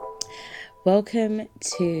Welcome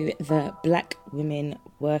to the Black Women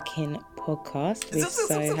Working podcast. We're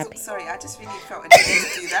so happy. Sorry, I just really felt a need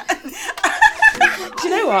to do that. Do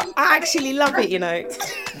you know what? I actually love it, you know.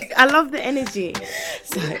 I love the energy.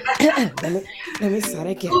 So, let me start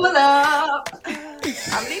again. Pull up.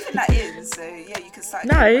 I'm leaving that in, so yeah, you can start.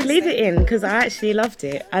 No, leave it in because I actually loved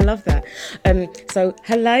it. I love that. So,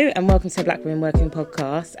 hello and welcome to the Black Women Working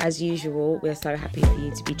podcast. As usual, we're so happy for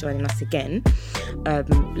you to be joining us again.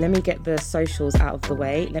 Let me get the socials out of the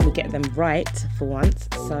way. Let me get them right for once.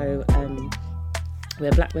 So,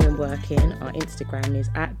 we're Black Women Working. Our Instagram is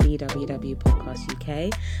at BWW Podcast UK.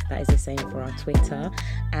 That is the same for our Twitter.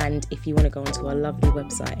 And if you want to go onto our lovely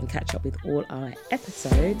website and catch up with all our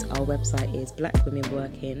episodes, our website is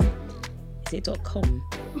blackwomenworking. Is it .com?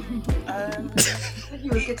 You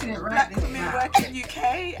were getting it right.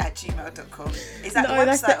 blackwomenworkinguk@gmail.com. Is that No, the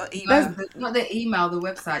that's website or email? Not the email, the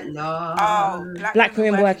website. Love. Oh,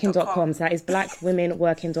 blackwomenworking.com. So that is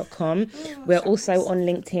blackwomenworking.com. We're also on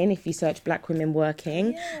LinkedIn if you search Black Women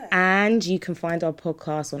Working. Yeah. And you can find our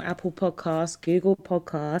podcast on Apple Podcasts, Google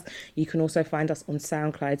Podcasts. You can also find us on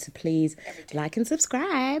SoundCloud. So please like and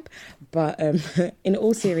subscribe. But in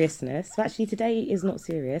all seriousness, actually today is not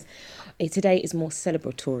serious. Today is more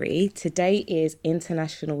celebratory. Today is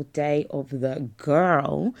International Day of the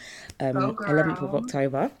Girl, 11th of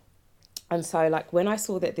October. And so, like, when I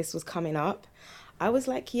saw that this was coming up, I was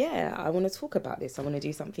like, yeah, I want to talk about this. I want to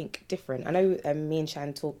do something different. I know me and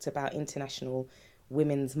Shan talked about International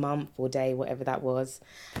Women's Month or Day, whatever that was.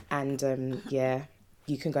 And yeah,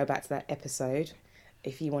 you can go back to that episode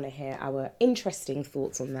if you want to hear our interesting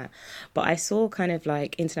thoughts on that. But I saw kind of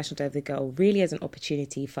like International Day of the Girl really as an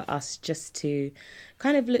opportunity for us just to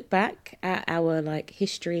kind of look back at our like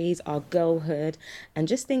histories, our girlhood, and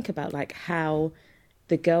just think about like how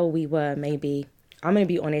the girl we were. Maybe I'm going to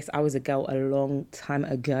be honest, I was a girl a long time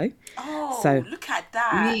ago. Oh, so look at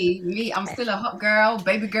that. Me, I'm still a hot girl,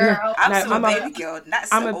 baby girl. I'm still a baby girl.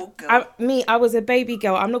 That's an old girl. I was a baby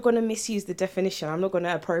girl. I'm not going to misuse the definition. I'm not going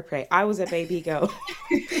to appropriate. I was a baby girl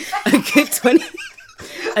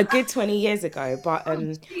a good 20 years ago. But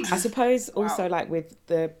I suppose also like with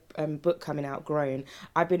the book coming out, Grown,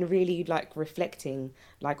 I've been really like reflecting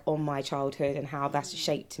like on my childhood and how that's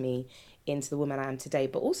shaped me into the woman I am today,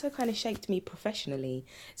 but also kind of shaped me professionally,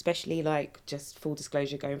 especially like just full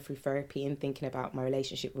disclosure, going through therapy and thinking about my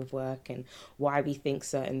relationship with work and why we think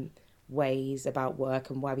certain ways about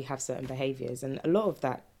work and why we have certain behaviours. And a lot of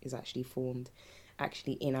that is actually formed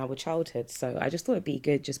actually in our childhood. So I just thought it'd be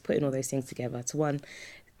good just putting all those things together to one,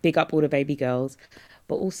 big up all the baby girls,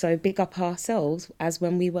 but also big up ourselves as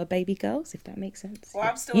when we were baby girls, if that makes sense. Well,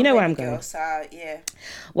 I'm still you know a where baby I'm girl, going. so yeah.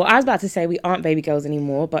 Well, I was about to say we aren't baby girls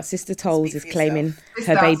anymore, but Sister Tolls is claiming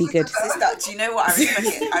her baby good. Sister, do you know what? I respect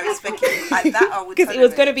it. I respect it. And that I would Because it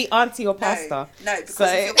was going to be auntie or pastor. No, because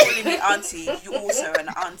if you're calling me auntie, you're also an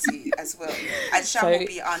auntie as well. And Shan will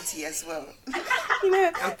be auntie as well. You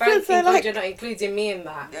know, I'm thankful like, you're not including me in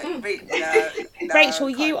that. No, Rachel,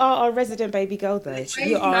 you are our resident baby girl, though. Literally.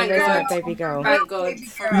 You are Thank a resident God. baby girl. Thank God.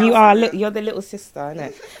 You are. You're the little sister,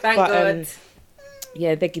 innit? Thank God.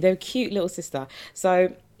 Yeah, they're cute little sister.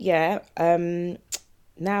 So yeah.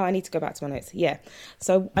 Now I need to go back to my notes. Yeah.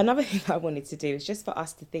 So another thing I wanted to do is just for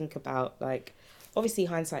us to think about, like, obviously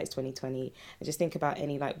hindsight is 2020, and just think about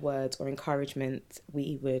any like words or encouragement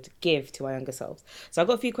we would give to our younger selves. So I've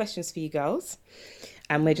got a few questions for you girls,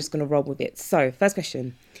 and we're just gonna roll with it. So first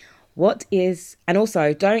question. What is, and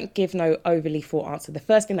also don't give no overly thought answer. The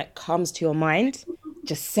first thing that comes to your mind,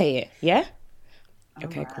 just say it, yeah?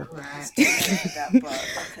 Okay, cool. Right.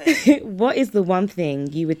 What is the one thing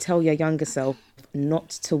you would tell your younger self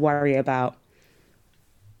not to worry about?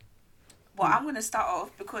 Well, I'm going to start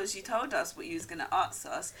off because you told us what you was going to ask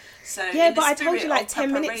us. So yeah, but I told you like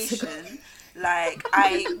 10 minutes ago. Like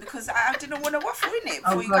because I didn't want to waffle in it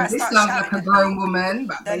before Oh you God, guys this start sounds shouting. like a grown woman.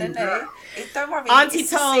 But No. Don't worry. Auntie it's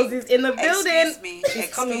the Tolls same. is in the building. Excuse me.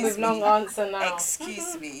 She's coming with long answer now.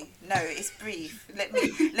 Excuse me. No, it's brief. Let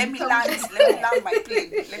me land my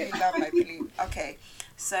plane. Okay.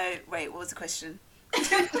 So wait, what was the question?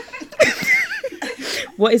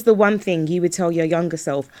 What is the one thing you would tell your younger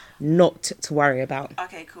self not to worry about?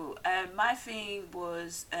 Okay, cool. My thing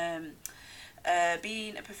was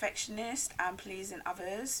being a perfectionist and pleasing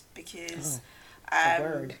others, because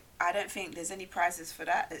I don't think there's any prizes for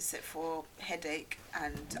that except for headache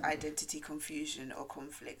and identity confusion or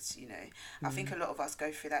conflict, you know. I think a lot of us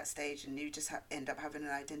go through that stage and you just end up having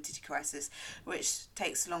an identity crisis, which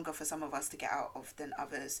takes longer for some of us to get out of than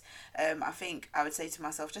others. I think I would say to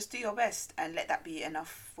myself, just do your best and let that be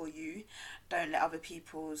enough for you. Don't let other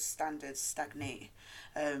people's standards stagnate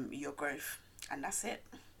your growth. And that's it.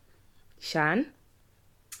 Shan?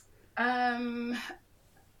 Oh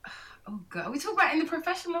God, are we talking about in the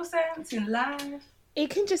professional sense, in life? It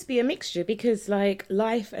can just be a mixture because, like,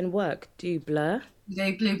 life and work do blur.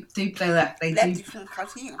 They do blur. They do. I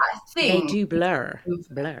They think do blur.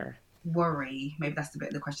 Blur. Worry. Maybe that's the bit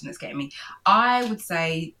of the question that's getting me. I would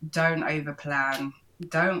say don't overplan.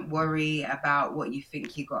 Don't worry about what you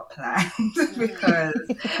think you got planned because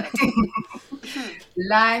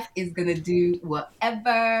life is gonna do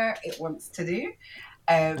whatever it wants to do.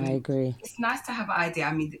 I agree. It's nice to have an idea.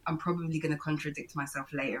 I mean, I'm probably going to contradict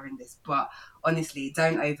myself later in this, but honestly,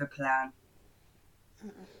 don't overplan.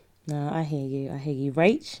 No, I hear you.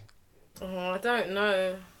 Rach? I don't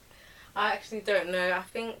know. I actually don't know. I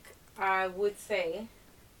think I would say,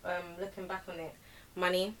 looking back on it,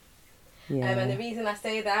 money. Yeah. And the reason I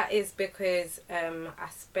say that is because I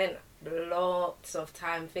spent lots of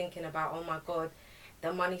time thinking about, oh my God,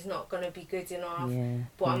 the money's not going to be good enough. Yeah.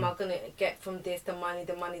 What am I going to get from this? The money.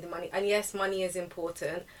 And yes, money is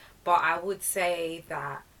important, but I would say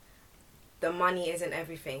that the money isn't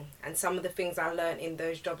everything. And some of the things I learned in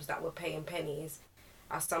those jobs that were paying pennies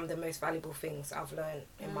are some of the most valuable things I've learned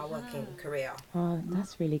in my working career. Oh,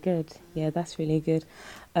 that's really good. Yeah, that's really good.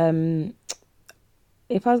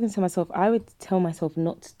 If I was going to tell myself, I would tell myself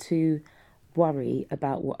not to worry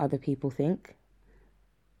about what other people think.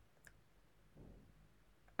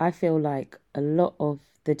 I feel like a lot of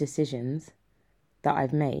the decisions that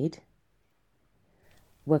I've made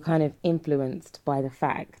were kind of influenced by the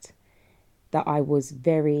fact that I was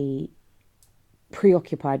very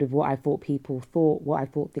preoccupied with what I thought people thought, what I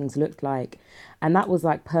thought things looked like. And that was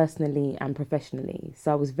like personally and professionally.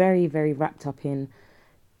 So I was very, very wrapped up in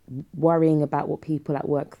worrying about what people at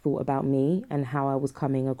work thought about me and how I was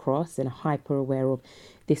coming across, and hyper aware of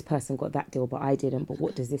this person got that deal, but I didn't. But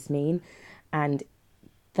what does this mean? And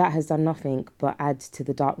that has done nothing but add to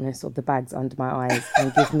the darkness of the bags under my eyes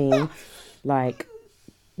and give me, like,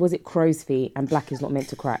 was it crow's feet, and black is not meant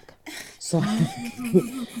to crack. So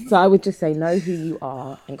I would just say know who you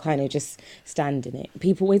are and kind of just stand in it.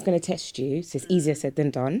 People are always going to test you, so it's easier said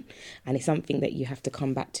than done, and it's something that you have to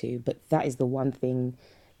come back to. But that is the one thing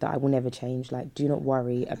that I will never change. Like, do not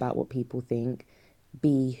worry about what people think.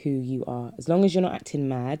 Be who you are. As long as you're not acting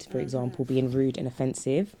mad, for example, being rude and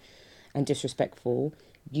offensive and disrespectful,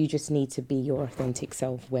 you just need to be your authentic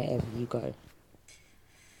self wherever you go.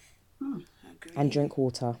 And drink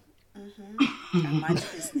water. And mind your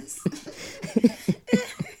business.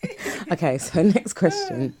 Okay, so next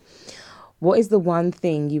question. What is the one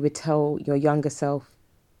thing you would tell your younger self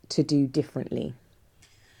to do differently?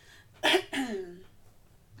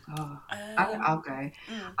 I'll go.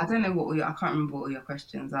 I don't know I can't remember what all your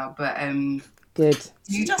questions are, but good.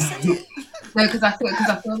 You just said it. No, because I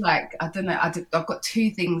feel like, I don't know, I've got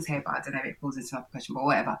two things here, but I don't know if it falls into another question, but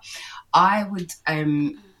whatever. I would,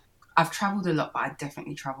 I've travelled a lot, but I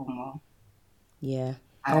definitely travel more. Yeah.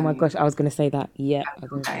 Oh my gosh, I was going to say that. Yeah. I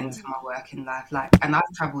put that into my working life. And I've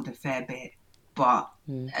travelled a fair bit, but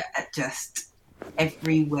just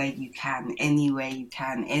everywhere you can, anywhere you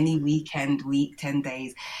can, any weekend, week, 10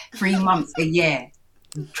 days, 3 months, a year,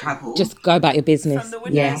 travel. Just go about your business. From the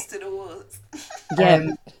windows to the walls.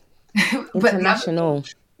 Yeah. International.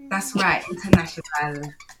 That's right,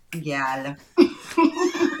 international. Yeah.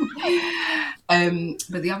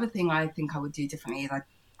 But the other thing I think I would do differently is I'd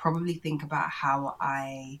probably think about how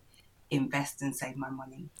I invest and save my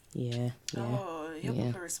money. Yeah. Oh, you're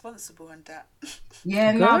more responsible on that.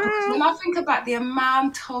 Yeah, no, because when I think about the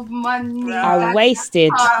amount of money I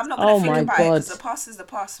wasted. I'm not gonna think about it God. because the past is the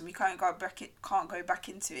past, and we can't go back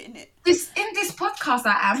into it, innit? In this podcast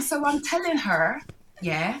I am, so I'm telling her,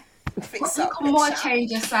 put more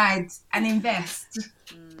change aside and invest.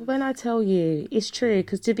 When I tell you, it's true,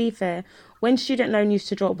 because to be fair, when student loan used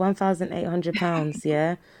to drop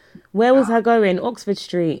 £1,800, where was I going? Oxford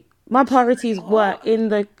Street. My priorities were in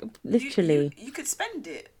the, literally. You could spend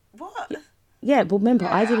it. What? Yeah, but remember,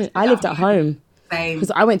 I lived at home. Same.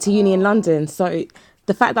 Because I went to uni in London, so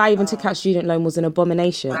the fact that I even took out student loan was an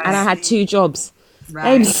abomination. And I had 2 jobs.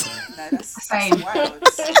 Right. No, that's same. wild.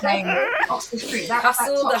 Same. Oxford Street.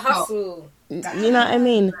 Hustle the hustle. You know what I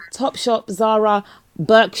mean? Topshop, Zara,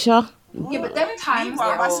 Berkshire. Yeah, but them times,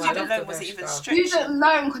 my student loan wasn't even stretched. Student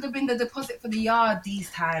loan could have been the deposit for the yard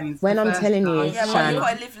these times. When I'm telling you, yeah, but Shan, you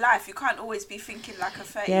gotta live life. You can't always be thinking like a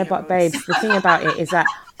 30-year-old. Yeah, but babes, the thing about it is that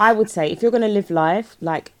I would say if you're gonna live life,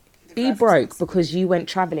 like, be broke because you went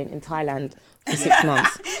traveling in Thailand for 6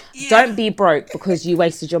 months. Don't be broke because you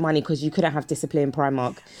wasted your money because you couldn't have discipline in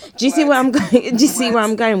Primark. Do you see where I'm going? Do you see where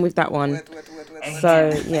I'm going with that one?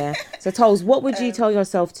 So yeah. So Toles, what would you tell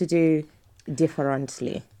yourself to do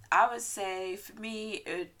differently? I would say for me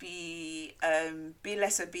it would be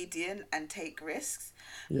less obedient and take risks.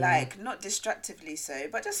 Like not destructively so,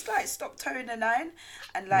 but just like stop towing the line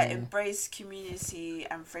and like embrace community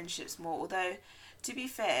and friendships more. Although to be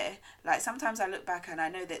fair, like sometimes I look back and I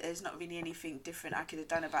know that there's not really anything different I could have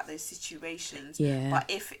done about those situations. Yeah. But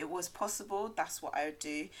if it was possible, that's what I would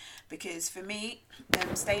do. Because for me,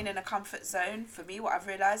 staying in a comfort zone, for me, what I've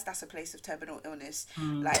realised, that's a place of terminal illness.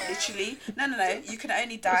 Like literally, no. You can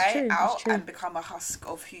only die out and become a husk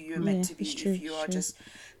of who you're meant to be if you are just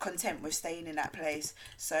content with staying in that place.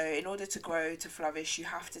 So in order to grow, to flourish, you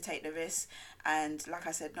have to take the risk. And like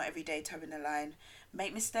I said, not every day towing the line.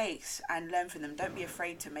 Make mistakes and learn from them. Don't be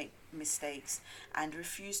afraid to make mistakes and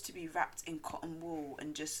refuse to be wrapped in cotton wool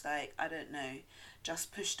and just like, I don't know,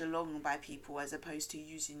 just pushed along by people as opposed to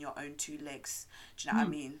using your own two legs. Do you know what I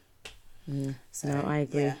mean? So, no, I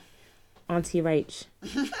agree. Yeah. Auntie Rach.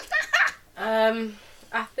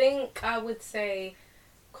 I think I would say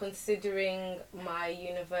considering my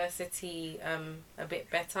university a bit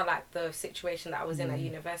better, like the situation that I was in at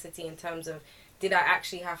university in terms of did I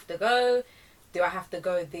actually have to go? Do I have to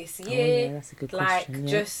go this year? Yeah, that's a good like question,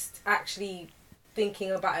 just actually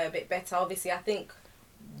thinking about it a bit better. Obviously, I think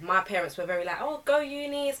my parents were very like, oh, go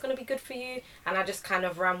uni, it's going to be good for you. And I just kind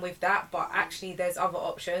of ran with that. But actually, there's other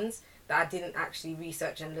options that I didn't actually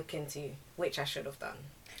research and look into, which I should have done.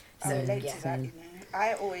 I relate to that, you know.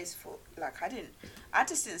 I always thought, like, I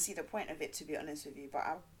just didn't see the point of it, to be honest with you.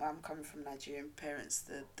 But I'm coming from Nigerian parents.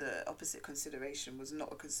 The opposite consideration was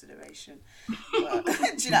not a consideration. But, do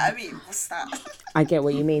you know what I mean? What's that? I get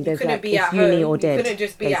what you mean. There's couldn't like, be it's at uni home. or dead. You couldn't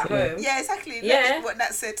just be basically. at home. Yeah, exactly. Yeah. What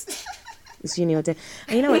Nat said. It's uni or dead.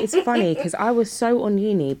 And you know what? It's funny because I was so on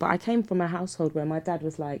uni, but I came from a household where my dad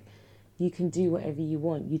was like, you can do whatever you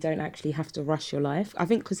want. You don't actually have to rush your life. I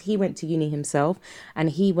think because he went to uni himself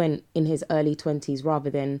and he went in his early 20s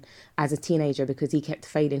rather than as a teenager because he kept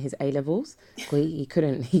failing his A-levels. He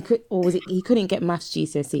couldn't get maths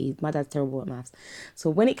GCSE. My dad's terrible at maths.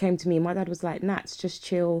 So when it came to me, my dad was like, Nats, just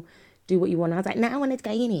chill, do what you want. I was like, I want to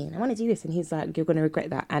go uni and I want to do this. And he's like, you're going to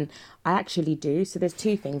regret that. And I actually do. So there's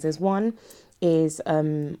two things. There's one is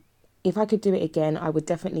if I could do it again, I would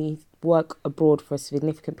definitely work abroad for a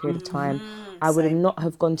significant period of time. I would not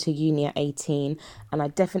have gone to uni at 18 and I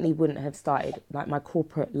definitely wouldn't have started like my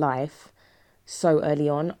corporate life so early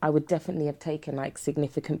on. I would definitely have taken like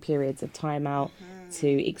significant periods of time out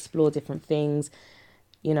to explore different things,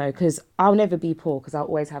 you know, because I'll never be poor because I'll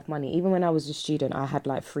always have money. Even when I was a student, I had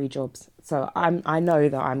like 3 jobs. So I know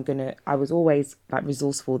that I was always like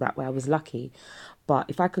resourceful that way. I was lucky. But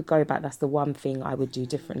if I could go back, that's the one thing I would do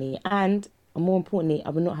differently. And more importantly, I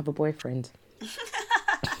would not have a boyfriend.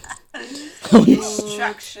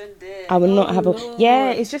 Distraction there. I will not have a...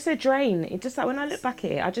 Yeah, it's just a drain. It's just like when I look back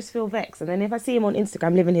at it, I just feel vexed. And then if I see him on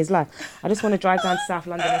Instagram living his life, I just want to drive down to South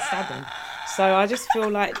London and stab him. So I just feel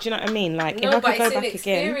like, do you know what I mean? Like, No, if I but could go it's an back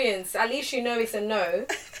experience. At least you know it's a no.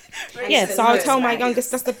 Yeah, so I'll tell my Nice.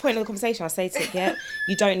 youngest, that's the point of the conversation. I'll say to it, yeah,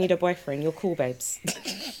 you don't need a boyfriend. You're cool, babes.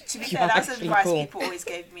 To be You're fair, that's actually advice cool. people always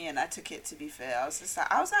gave me, and I took it. To be fair, I was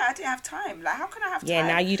like, I didn't have time. Like, how can I have time? Yeah,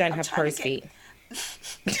 now you don't I'm have trying crow's to get- feet.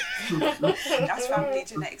 That's family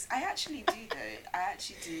genetics. I actually do though. I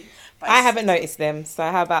actually do. But I haven't noticed them, so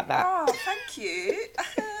how about that? Oh, thank you.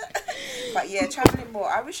 But yeah, traveling more.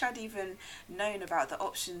 I wish I'd even known about the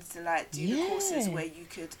options to like do the courses where you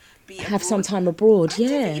could be Have some abroad. time abroad, I yeah.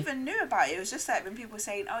 didn't even know about it. It was just like when people were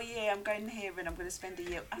saying, "Oh yeah, I'm going here and I'm going to spend a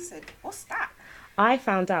year." I said, "What's that?" I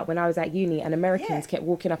found out when I was at uni and Americans Yeah. kept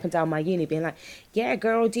walking up and down my uni being like, yeah,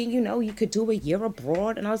 girl, do you know you could do a year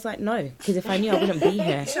abroad? And I was like, no, because if I knew I wouldn't be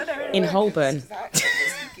here Sure they're in Americans, Holborn. 'cause I was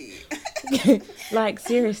thinking. Like,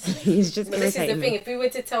 seriously, it's just But this is the irritating thing. me. If we were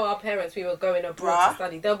to tell our parents we were going abroad Bruh. to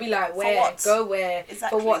study, they'll be like, where? what? Go where?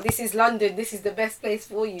 Exactly. For what? This is London. This is the best place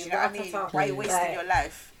for you. Do you know what I mean? Why are you wasting your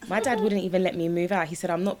life? My dad wouldn't even let me move out. He said,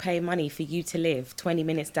 I'm not paying money for you to live 20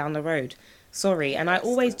 minutes down the road. Sorry. And I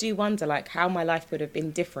always do wonder, like, how my life would have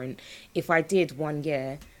been different if I did 1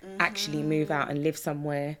 year actually move out and live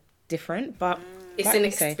somewhere different. But It's like an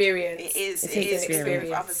you say, experience. It is. It's It an is. experience. Experience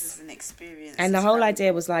with others is an experience. and the It's whole very-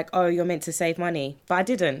 idea was like, oh, you're meant to save money. But I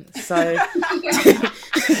didn't. So...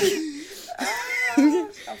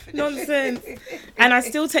 Nonsense. And I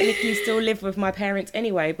still technically live with my parents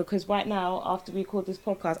anyway, because right now, after we record this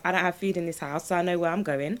podcast, I don't have food in this house, so I know where I'm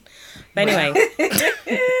going. But anyway,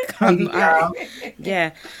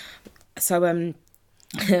 yeah. So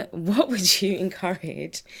what would you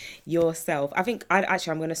encourage yourself? I think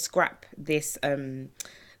I'm going to scrap this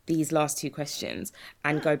these last two questions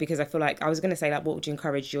and go, because I feel like I was going to say, like, what would you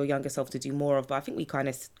encourage your younger self to do more of? But I think we kind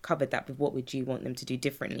of covered that with what would you want them to do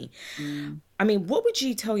differently. I mean, what would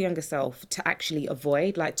you tell younger self to actually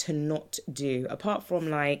avoid, like to not do, apart from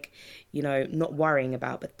like, you know, not worrying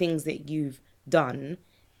about, but things that you've done?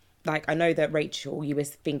 Like, I know that Rachel, you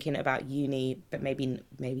was thinking about uni, but maybe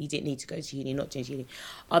you didn't need to go to uni, not to uni.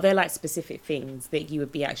 Are there like specific things that you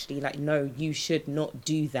would be actually like, no, you should not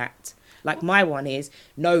do that? Like my one is,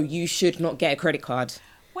 no, you should not get a credit card.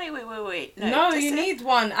 Wait. No, you need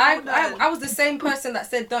one. I was the same person that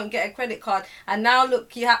said don't get a credit card, and now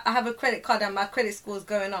look, I have a credit card and my credit score is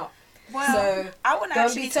going up. Well, so I want to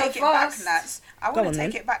actually take it back, Nats. I want to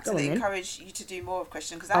take it back to encourage you to do more of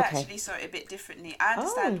question, because I actually saw it a bit differently. I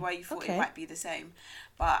understand why you thought it might be the same,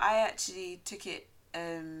 but I actually took it.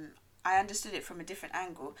 I understood it from a different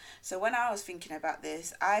angle. So when I was thinking about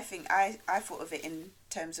this, I think I thought of it in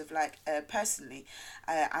terms of like personally,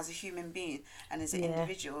 as a human being and as an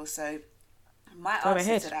individual. So my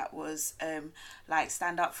answer to that was like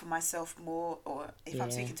stand up for myself more, or if I'm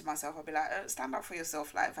speaking to myself, I'll be like, stand up for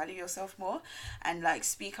yourself, like value yourself more, and like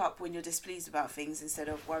speak up when you're displeased about things instead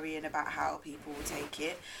of worrying about how people will take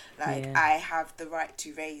it. Like I have the right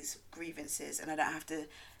to raise grievances, and I don't have to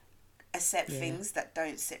accept things that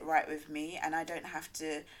don't sit right with me, and I don't have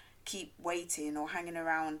to keep waiting or hanging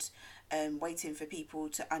around waiting for people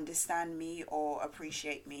to understand me or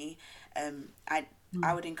appreciate me.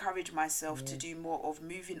 I would encourage myself to do more of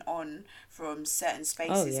moving on from certain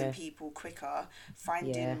spaces and people quicker,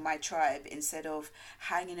 finding my tribe instead of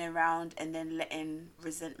hanging around and then letting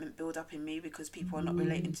resentment build up in me because people are not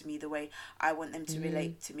relating to me the way I want them to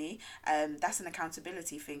relate to me. That's an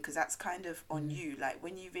accountability thing, because that's kind of on you. Like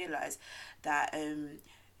when you realise that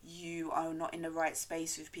you are not in the right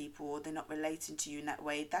space with people, or they're not relating to you in that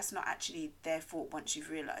way, that's not actually their fault once you've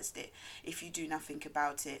realised it. If you do nothing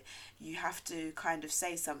about it, you have to kind of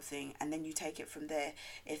say something and then you take it from there.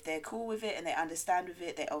 If they're cool with it and they understand with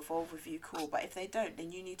it, they evolve with you, cool. But if they don't,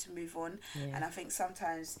 then you need to move on. And I think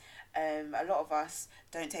sometimes a lot of us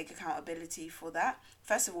don't take accountability for that.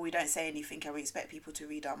 First of all, we don't say anything and we expect people to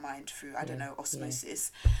read our mind through, I don't know,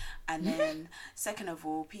 osmosis. And then second of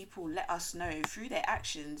all, people let us know through their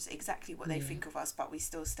actions exactly what they think of us, but we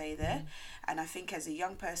still stay there. And I think as a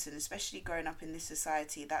young person, especially growing up in this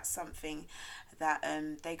society, that's something that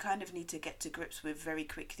they kind of need to get to grips with very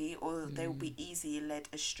quickly, or they'll be easily led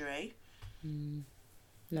astray.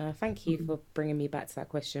 No, thank you for bringing me back to that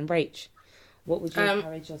question. Rach, what would you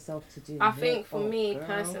encourage yourself to do? I think for me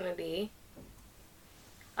personally,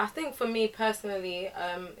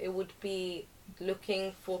 it would be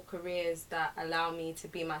looking for careers that allow me to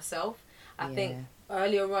be myself. I think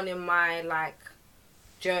earlier on in my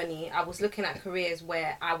journey, I was looking at careers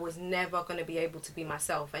where I was never going to be able to be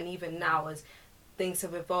myself. And even now, as things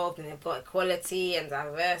have evolved and they've got equality and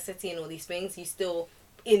diversity and all these things, you still,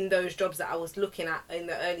 in those jobs that I was looking at in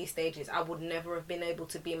the early stages, I would never have been able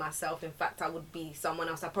to be myself. In fact, I would be someone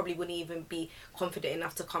else. I probably wouldn't even be confident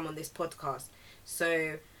enough to come on this podcast.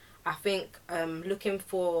 So I think looking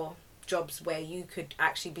for jobs where you could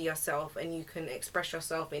actually be yourself and you can express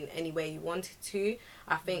yourself in any way you wanted to,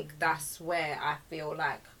 I think that's where I feel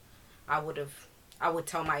like I would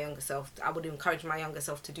tell my younger self, I would encourage my younger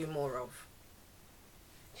self to do more of.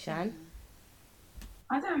 Shan?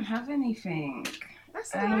 I don't have anything.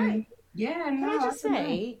 That's all right. Yeah, Can I just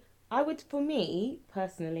say, for me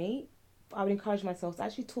personally, I would encourage myself to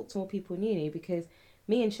actually talk to more people in uni, because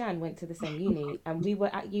me and Shan went to the same uni and we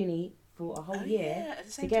were at uni for a whole year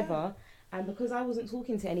together. And because I wasn't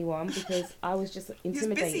talking to anyone, because I was just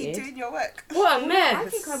intimidated. You're busy doing your work. What a mess. I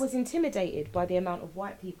think I was intimidated by the amount of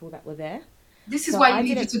white people that were there. This is why you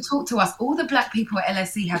needed to talk to us. All the black people at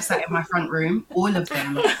LSE have sat in my front room. All of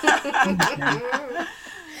them.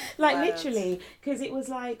 Literally, because it was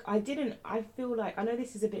like, I feel like, I know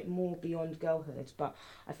this is a bit more beyond girlhood, but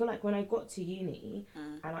I feel like when I got to uni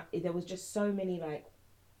and there was just so many like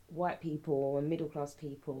white people and middle class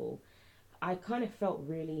people, I kind of felt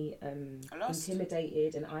really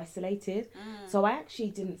intimidated and isolated. So I actually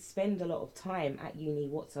didn't spend a lot of time at uni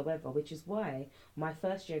whatsoever, which is why my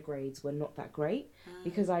first year grades were not that great,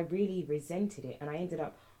 because I really resented it. And I ended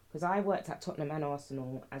up, because I worked at Tottenham and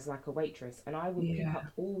Arsenal as like a waitress, and I would pick up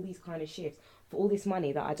all these kind of shifts for all this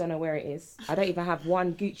money that I don't know where it is. I don't even have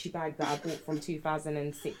one Gucci bag that I bought from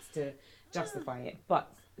 2006 to justify it.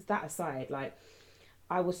 But that aside, like,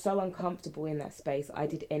 I was so uncomfortable in that space, I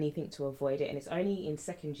did anything to avoid it. And it's only in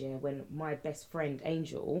second year, when my best friend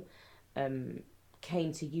Angel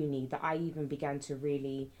came to uni, that I even began to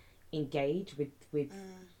really engage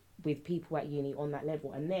with people at uni on that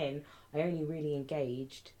level. And then I only really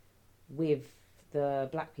engaged with the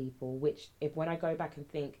black people, which when I go back and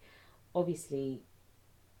think, obviously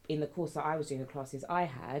in the course that I was doing, the classes I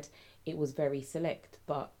had, it was very select,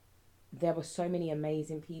 but there were so many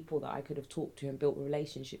amazing people that I could have talked to and built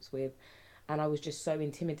relationships with, and I was just so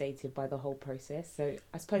intimidated by the whole process. So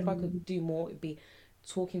I suppose if I could do more, it'd be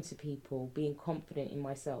talking to people, being confident in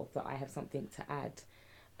myself that I have something to add,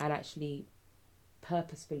 and actually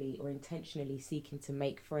purposefully or intentionally seeking to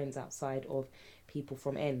make friends outside of people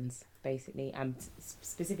from ends, basically, and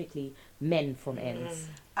specifically men from ends.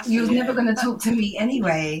 You was never going to talk to me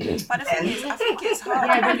anyway. But the thing is, I think it's hard.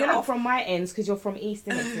 Yeah, but you're not from my ends because you're from East,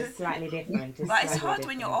 and it's slightly different. But it's hard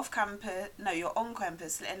when you're off campus. No, you're on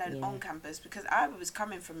campus, let alone on campus. Because I was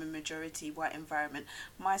coming from a majority white environment.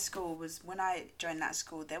 My school was, when I joined that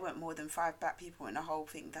school, there weren't more than 5 black people in the whole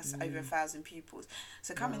thing. That's over 1,000 pupils.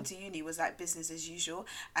 So coming to uni was like business as usual.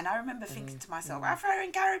 And I remember thinking to myself, Afro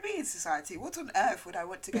and Caribbean Society, what on earth would I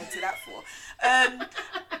want to go to that for?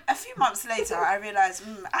 A few months later, I realised,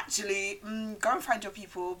 actually, go and find your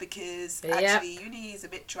people, because actually uni is a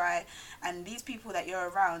bit dry, and these people that you're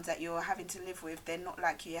around, that you're having to live with, they're not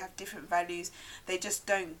like you, have different values, they just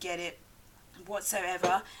don't get it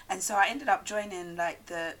whatsoever. And so I ended up joining like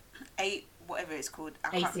the whatever it's called,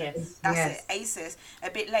 ACS. That's it, ACS, a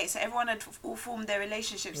bit late. So everyone had all formed their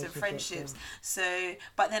relationships and friendships. So,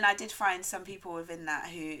 but then I did find some people within that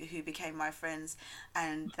who became my friends,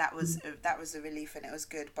 and that was a relief, and it was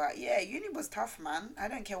good. But yeah, uni was tough, man. I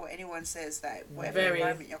don't care what anyone says, like whatever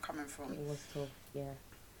environment you're coming from. It was tough, yeah.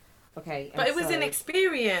 Okay, but it was an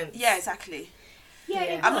experience. Yeah, exactly.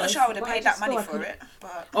 Yeah, I'm not sure I would have paid that money for it,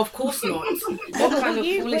 but of course not. What kind of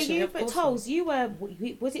foolishness? But Toles, you were,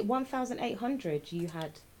 was it 1,800 you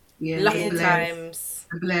had? Yeah, lucky times.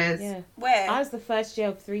 The Blairs. Yeah. Where? I was the first year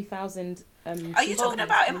of 3,000. Are you talking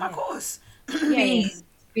about in my course? Fees.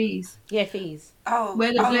 Yeah, fees. Oh,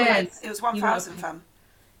 where the Blairs? It was 1,000, fam.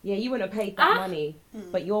 Yeah, you wouldn't have paid that money,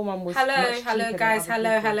 but your one was hello guys,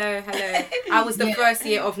 hello. I was the first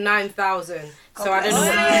year of 9,000, so I don't know what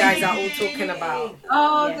you guys are all talking about.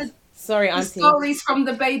 Oh, sorry, the auntie. stories from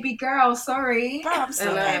the baby girl. Sorry, bro, I'm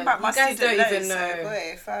still paying back my you guys student don't loans. even know. So,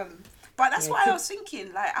 boy, fam. But that's what I was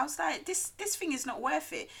thinking. Like, I was like, this thing is not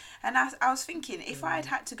worth it. And I was thinking, if I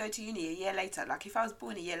had to go to uni a year later, like if I was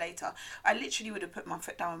born a year later, I literally would have put my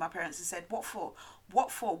foot down with my parents and said, what for?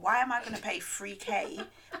 What for? Why am I going to pay 3K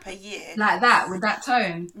per year? Like that, with that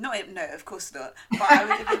tone? No, of course not. But I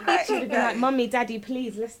would have been like, Should have been like, Mummy, Daddy,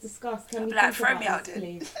 please, let's discuss. Can we like, think throw about me out this, there.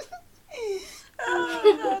 please?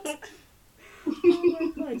 Oh, God.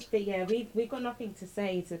 Oh my God. But yeah, we've got nothing to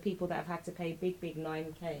say to people that have had to pay big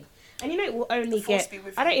 9K. And you know, it will only get,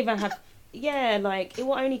 I don't even have, like, it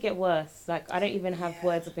will only get worse. Like, I don't even have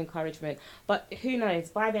words of encouragement. But who knows,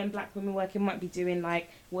 by then black women working might be doing, like,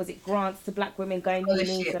 was it grants to black women going to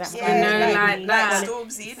uni? So that like that.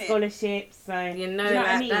 Scholarships, so you know, what like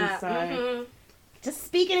I mean? that. So just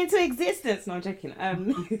speaking into existence. No, I'm joking.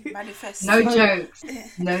 Manifest. No jokes.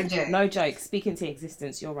 No jokes. No jokes. Speak into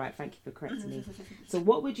existence. You're right. Thank you for correcting me. So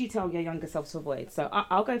what would you tell your younger self to avoid? So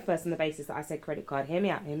I'll go first on the basis that I said credit card. Hear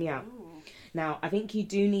me out. Ooh. Now, I think you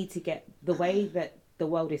do need to get the way that the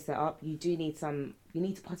world is set up. You need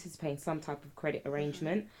to participate in some type of credit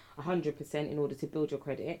arrangement, 100% in order to build your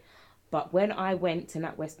credit. But when I went to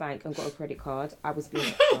NatWest Bank and got a credit card, I was being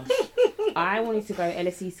extra. I wanted to go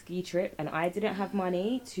LSE ski trip and I didn't have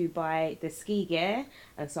money to buy the ski gear,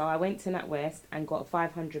 and so I went to NatWest and got a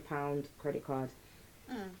 £500 credit card.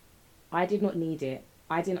 I did not need it.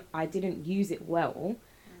 I didn't use it well,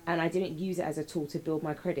 and I didn't use it as a tool to build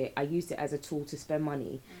my credit. I used it as a tool to spend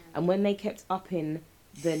money. And when they kept upping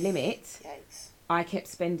the limit, I kept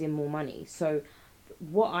spending more money. So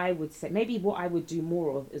what I would say, maybe what I would do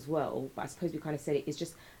more of as well, but I suppose we kind of said it, is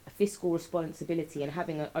just a fiscal responsibility and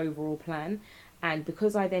having an overall plan. And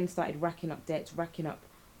because I then started racking up debts, racking up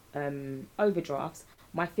overdrafts,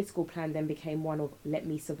 my fiscal plan then became one of, let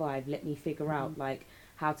me survive, let me figure out like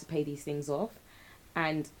how to pay these things off.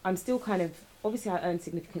 And I'm still kind of, obviously I earn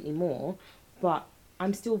significantly more, but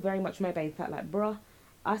I'm still very much motivated. Fact, like, bruh,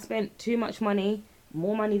 I spent too much money,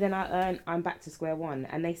 more money than I earn, I'm back to square one.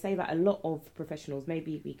 And they say that a lot of professionals,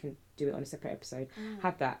 maybe we can do it on a separate episode,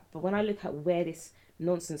 have that. But when I look at where this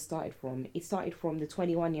nonsense started from, it started from the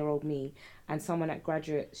 21-year-old me and someone at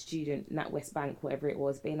graduate student, NatWest Bank, whatever it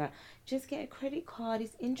was, being like, just get a credit card,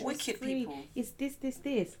 it's interest free, it's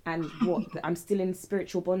this. And what? I'm still in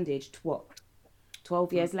spiritual bondage to what?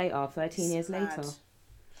 12 years later, 13 years later.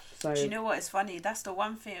 So do you know what? It's funny. That's the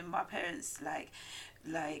one thing my parents, like,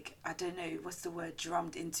 like, I don't know, what's the word,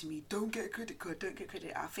 drummed into me, don't get a credit card, don't get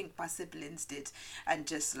credit. I think my siblings did, and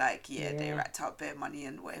just like, they racked out bare money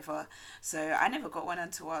and whatever. So I never got one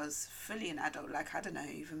until I was fully an adult, like, I don't know,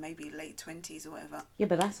 even maybe late 20s or whatever. Yeah,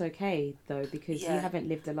 but that's okay though, because you haven't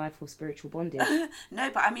lived a life of spiritual bondage. No,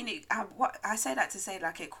 but I mean, what I say that to say,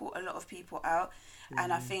 like, it caught a lot of people out.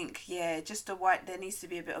 And I think, just there needs to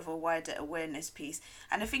be a bit of a wider awareness piece.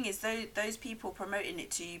 And the thing is, those people promoting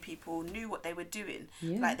it to you, people knew what they were doing.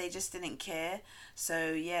 Yeah. Like, they just didn't care.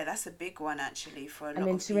 So, that's a big one, actually, for a lot of people.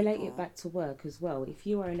 And then to relate it back to work as well, if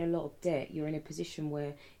you are in a lot of debt, you're in a position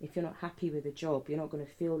where if you're not happy with a job, you're not going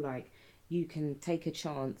to feel like you can take a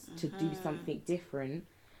chance to do something different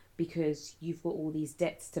because you've got all these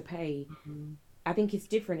debts to pay. Mm-hmm. I think it's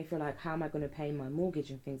different if you're like, how am I going to pay my mortgage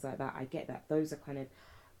and things like that? I get that. Those are kind of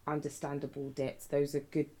understandable debts. Those are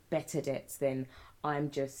good, better debts than I'm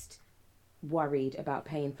just worried about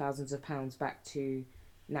paying thousands of pounds back to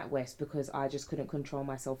NatWest because I just couldn't control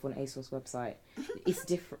myself on ASOS website. It's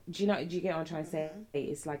different. Do you get what I'm trying to say?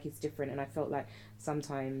 It's like it's different. And I felt like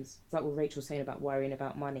sometimes, it's like what Rachel's saying about worrying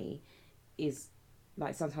about money is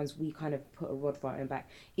like sometimes we kind of put a rod right in back.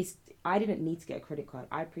 I didn't need to get a credit card.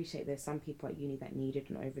 I appreciate there's some people at uni that needed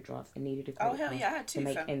an overdraft and needed a credit card I had to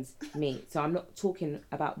make ends meet. So I'm not talking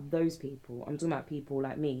about those people. I'm talking about people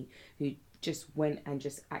like me who just went and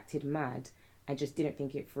just acted mad and just didn't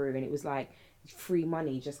think it through. And it was like free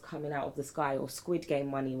money just coming out of the sky, or Squid Game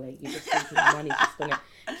money where you're just thinking the money's just going to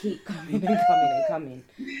keep coming and coming and coming.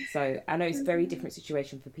 So I know it's a very different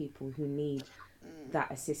situation for people who need that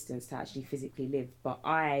assistance to actually physically live, but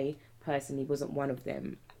I personally wasn't one of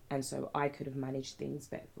them, and so I could have managed things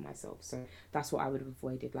better for myself. So that's what I would have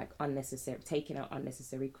avoided, like taking out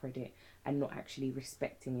unnecessary credit and not actually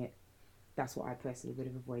respecting it. That's what I personally would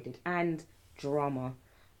have avoided. And drama.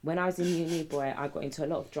 When I was in uni, boy, I got into a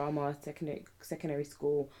lot of drama. Secondary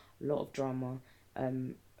school, a lot of drama,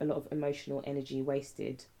 a lot of emotional energy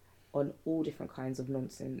wasted on all different kinds of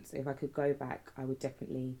nonsense. If I could go back, I would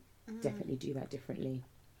definitely do that differently.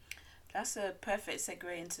 That's a perfect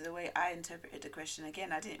segue into the way I interpreted the question.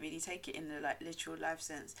 Again, I didn't really take it in the like literal life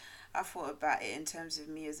sense. I thought about it in terms of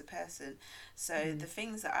me as a person. So the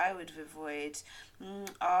things that I would avoid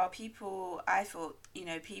are people, I thought,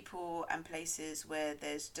 people and places where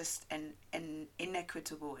there's just an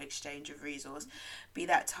inequitable exchange of resource, be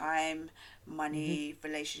that time, money,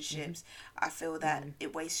 relationships. I feel that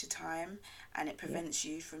it wastes your time and it prevents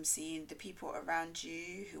you from seeing the people around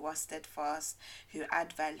you who are steadfast, who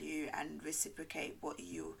add value and reciprocate what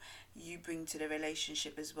you bring to the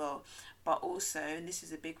relationship as well. But also, and this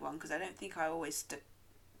is a big one because I don't think I always took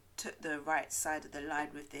the right side of the line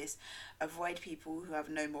with this, avoid people who have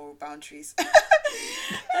no moral boundaries.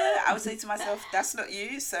 I would say to myself, that's not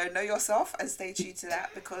you, so know yourself and stay true to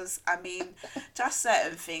that, because I mean, just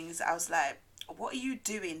certain things I was like, what are you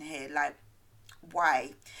doing here? Like,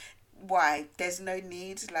 why? There's no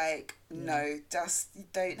need, like, no, just, you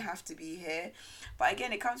don't have to be here. But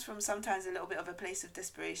again, it comes from sometimes a little bit of a place of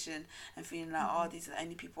desperation and feeling like, these are the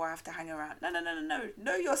only people I have to hang around. No,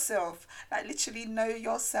 know yourself, like literally know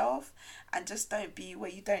yourself, and just don't be where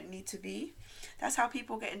you don't need to be. That's how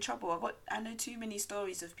people get in trouble. I know too many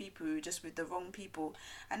stories of people who just with the wrong people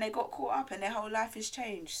and they got caught up and their whole life has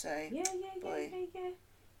changed. So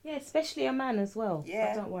yeah, especially a man as well.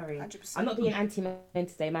 Yeah, but don't worry. 100%. I'm not being anti-men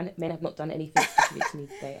today. Men have not done anything specific to me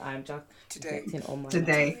today. I am just reflecting on my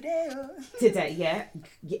today. Yeah,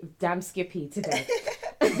 damn Skippy today.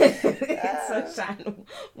 So Shan,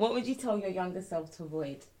 what would you tell your younger self to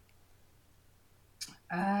avoid?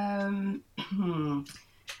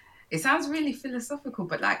 It sounds really philosophical,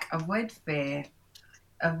 but like avoid fear.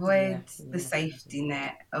 Avoid the safety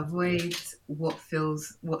net. Avoid what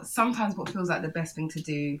feels like the best thing to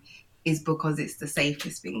do is because it's the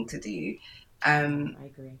safest thing to do. I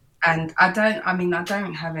agree. And I don't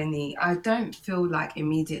feel like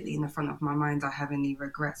immediately in the front of my mind I have any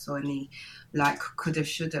regrets or any like coulda,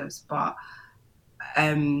 shouldas, but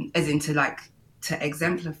as in to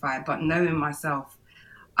exemplify. But knowing myself,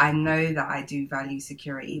 I know that I do value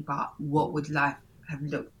security, but what would life have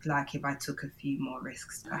looked like if I took a few more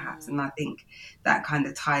risks, perhaps? And I think that kind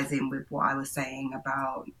of ties in with what I was saying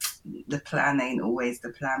about the plan ain't always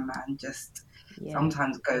the plan, man. Just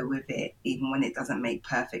sometimes go with it, even when it doesn't make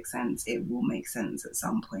perfect sense. It will make sense at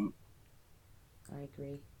some point. I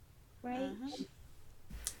agree. Right.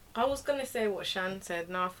 I was gonna say what Shan said.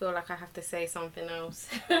 Now I feel like I have to say something else,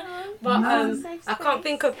 but I can't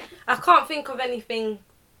think of anything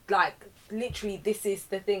like literally this is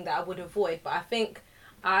the thing that I would avoid. But I think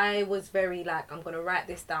I was very like, I'm going to write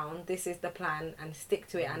this down. This is the plan and stick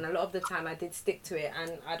to it. And a lot of the time I did stick to it.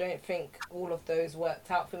 And I don't think all of those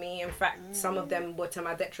worked out for me. In fact, some of them were to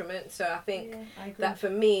my detriment. So I think that for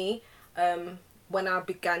me, when I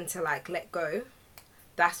began to like let go,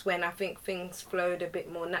 that's when I think things flowed a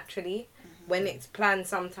bit more naturally. When it's planned,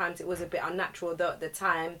 sometimes it was a bit unnatural. Though at the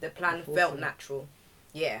time, the plan felt natural.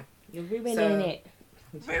 Yeah. You're ruining it.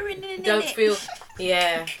 Don't feel,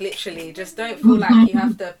 yeah, literally. Just don't feel like you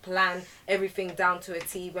have to plan everything down to a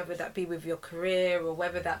T, whether that be with your career or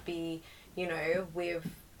whether that be, you know, with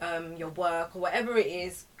your work or whatever it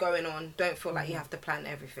is going on. Don't feel like you have to plan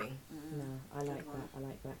everything. No, I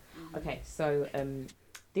like that. Okay, so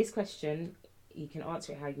this question, you can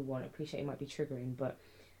answer it how you want. I appreciate it might be triggering, but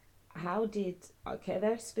are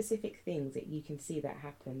there specific things that you can see that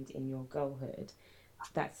happened in your girlhood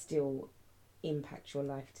that still impact your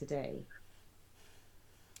life today?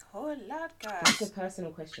 Oh Lord God. It's a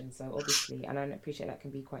personal question, so obviously, and I appreciate that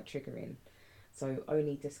can be quite triggering. So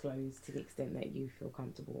only disclose to the extent that you feel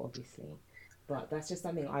comfortable, obviously. But that's just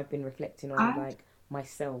something I've been reflecting on, like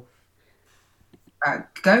myself.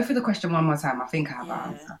 Go for the question one more time. I think I have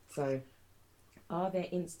an answer. So, are there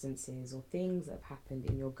instances or things that have happened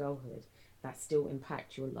in your girlhood that still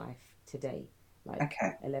impact your life today? Like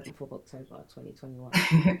 11th of October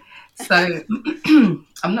 2021. So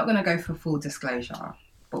I'm not going to go for full disclosure,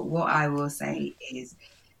 but what I will say is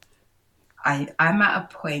I'm at a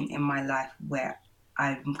point in my life where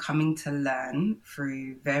I'm coming to learn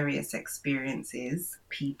through various experiences,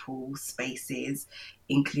 people, spaces,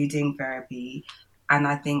 including therapy. And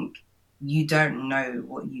I think you don't know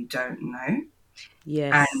what you don't know.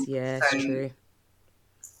 Yes, so true.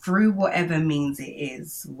 Through whatever means it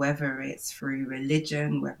is, whether it's through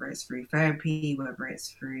religion, whether it's through therapy, whether it's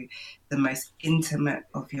through the most intimate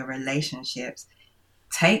of your relationships,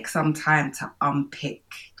 take some time to unpick.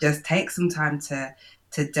 Just take some time to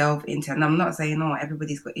delve into. And I'm not saying,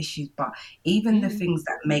 everybody's got issues, but even the things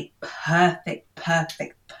that make perfect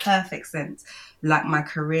sense, like my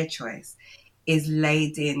career choice, is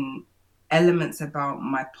laid in elements about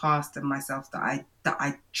my past and myself that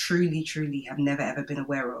I truly have never ever been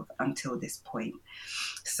aware of until this point.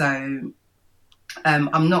 So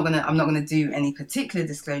I'm not gonna do any particular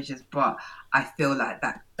disclosures, but I feel like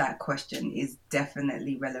that question is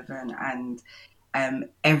definitely relevant, and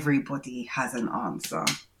everybody has an answer.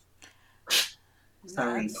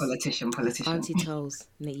 Sorry, politician. Auntie Toles,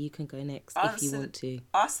 you can go next if you want to.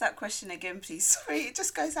 Ask that question again, please. Sorry, it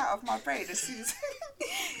just goes out of my brain as soon as...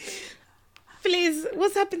 Please,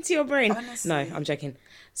 what's happened to your brain? Honestly. No, I'm joking.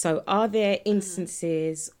 So are there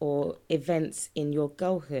instances or events in your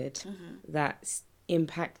girlhood that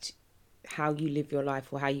impact how you live your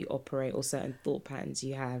life or how you operate, or certain thought patterns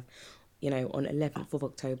you have, on 11th of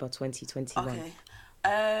October 2021? Okay.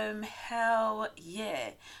 Hell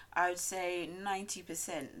yeah. I would say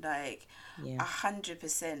 90%, like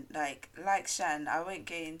 100%. Like Shan, I won't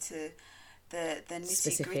get into the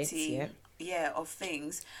nitty-gritty of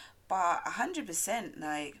things, but 100%,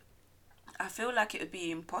 like, I feel like it would be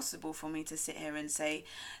impossible for me to sit here and say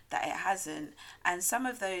that it hasn't. And some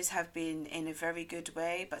of those have been in a very good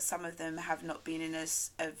way, but some of them have not been in a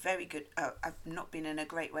very good, have not been in a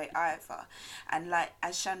great way either. And like,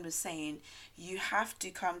 as Shan was saying, you have to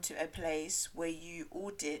come to a place where you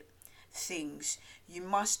audit things. You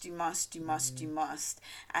must.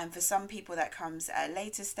 And for some people that comes at a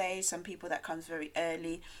later stage, some people that comes very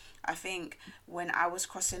early. I think when I was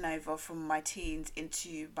crossing over from my teens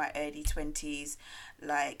into my early 20s,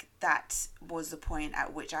 like, that was the point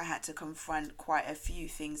at which I had to confront quite a few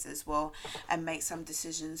things as well and make some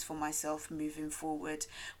decisions for myself moving forward,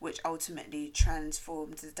 which ultimately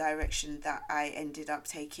transformed the direction that I ended up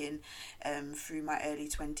taking through my early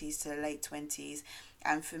 20s to late 20s.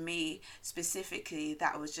 And for me specifically,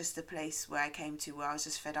 that was just a place where I came to where I was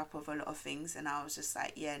just fed up of a lot of things, and I was just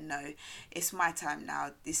like, yeah, no, it's my time now.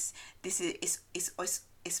 This is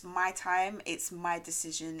it's my time. It's my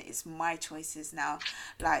decision. It's my choices now.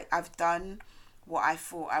 Like, I've done what I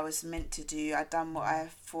thought I was meant to do. I've done what I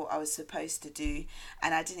thought I was supposed to do,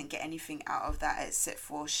 and I didn't get anything out of that except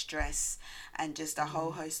for stress and just a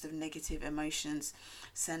whole host of negative emotions.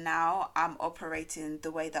 So now I'm operating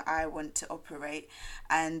the way that I want to operate,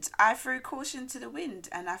 and I threw caution to the wind,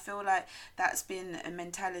 and I feel like that's been a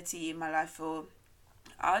mentality in my life for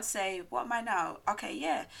I would say, what am I now? Okay,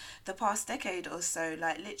 yeah, the past decade or so,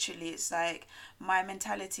 like literally, it's like my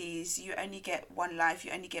mentality is you only get one life,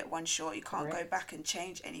 you only get one shot, you can't go back and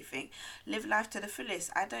change anything. Live life to the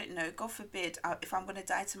fullest. I don't know, God forbid, if I'm going to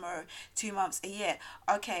die tomorrow, 2 months, a year.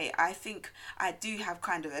 Okay, I think I do have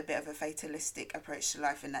kind of a bit of a fatalistic approach to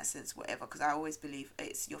life in that sense, whatever, because I always believe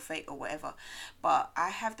it's your fate or whatever. But I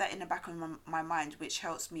have that in the back of my mind, which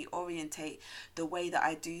helps me orientate the way that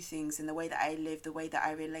I do things and the way that I live, the way that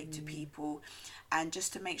I relate to people, and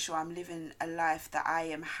just to make sure I'm living a life that I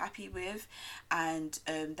am happy with, and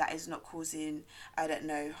that is not causing, I don't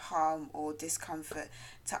know, harm or discomfort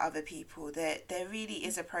to other people. There really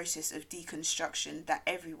is a process of deconstruction that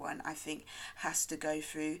everyone, I think, has to go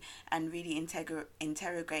through and really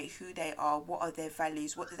interrogate who they are, what are their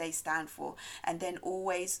values, what do they stand for, and then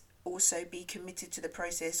always also be committed to the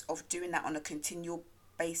process of doing that on a continual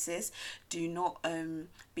basis. Do not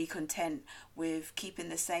be content with keeping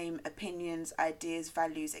the same opinions, ideas,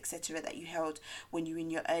 values, etc. that you held when you were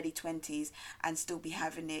in your early 20s, and still be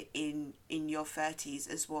having it in your 30s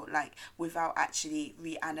as well, like without actually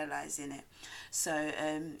reanalyzing it. So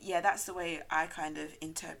yeah, that's the way I kind of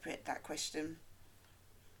interpret that question.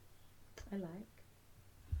 I like.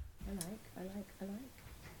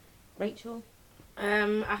 Rachel?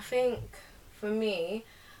 I think for me,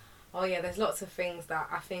 there's lots of things that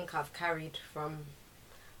I think I've carried from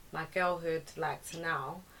my girlhood, like, to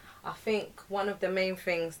now. I think one of the main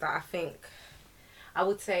things that I think I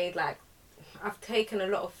would say, like, I've taken a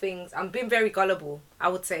lot of things. I've been very gullible. I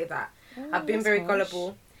would say that. I've been very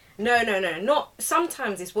gullible. No. Not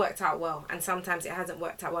sometimes it's worked out well, and sometimes it hasn't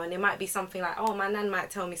worked out well. And it might be something like, oh, my nan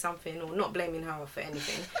might tell me something, or not blaming her for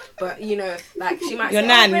anything, but like she might. Your say,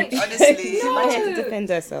 nan, honestly, she might have to defend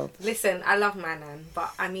herself. Listen, I love my nan,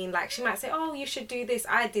 but I mean, like, she might say, oh, you should do this.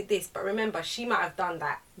 I did this, but remember, she might have done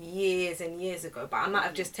that years and years ago. But I might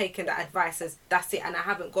have just taken that advice as that's it, and I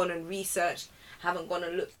haven't gone and researched, haven't gone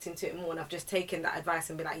and looked into it more, and I've just taken that advice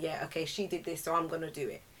and be like, yeah, okay, she did this, so I'm gonna do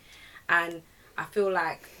it. And I feel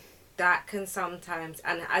like that can sometimes,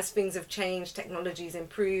 and as things have changed, technology's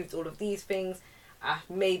improved, all of these things, I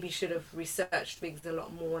maybe should have researched things a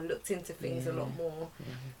lot more and looked into things a lot more,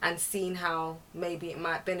 and seen how maybe it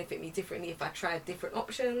might benefit me differently if I tried different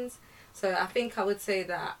options. So I think I would say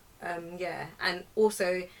that, and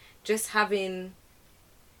also just having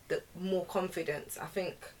the more confidence. I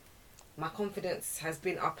think my confidence has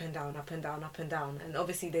been up and down, and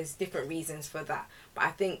obviously there's different reasons for that, but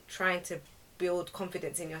I think trying to build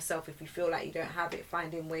confidence in yourself, if you feel like you don't have it,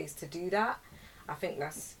 finding ways to do that, I think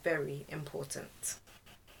that's very important.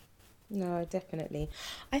 No, definitely.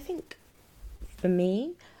 I think for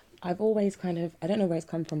me, I've always kind of, I don't know where it's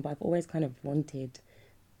come from, but I've always kind of wanted,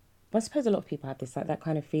 I suppose a lot of people have this, like that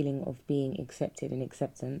kind of feeling of being accepted and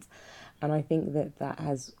acceptance. And I think that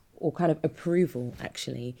has, or kind of approval,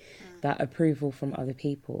 actually, that approval from other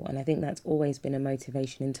people. And I think that's always been a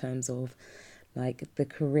motivation in terms of like the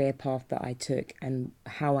career path that I took and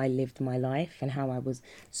how I lived my life and how I was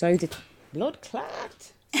so Lord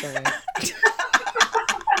clapped. Sorry.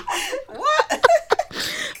 What?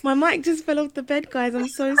 My mic just fell off the bed, guys. I'm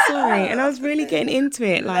so sorry. And I was really getting into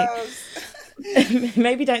it. Like,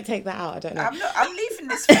 maybe don't take that out. I don't know. I'm leaving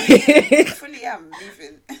this fully. Fully am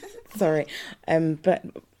leaving. Sorry. But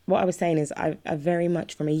what I was saying is I very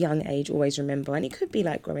much from a young age always remember, and it could be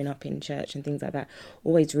like growing up in church and things like that,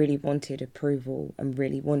 always really wanted approval and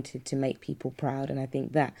really wanted to make people proud. And I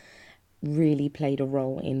think that really played a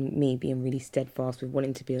role in me being really steadfast with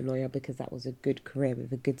wanting to be a lawyer, because that was a good career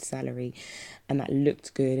with a good salary, and that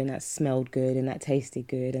looked good, and that smelled good, and that tasted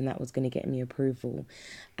good, and that was going to get me approval.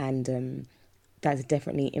 And that's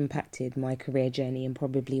definitely impacted my career journey, and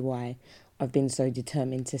probably why I've been so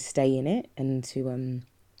determined to stay in it and to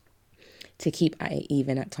keep at it,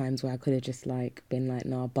 even at times where I could have just like been like,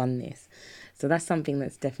 no, I'll bun this. So that's something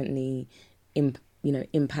that's definitely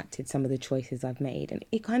impacted some of the choices I've made. And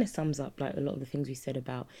it kind of sums up like a lot of the things we said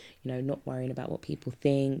about, not worrying about what people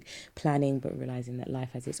think, planning, but realizing that life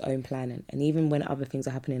has its own plan. And even when other things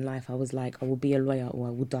are happening in life, I was like, I will be a lawyer or I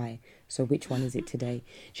will die. So which one is it today?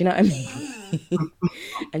 Do you know what I mean?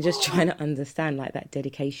 And just trying to understand like that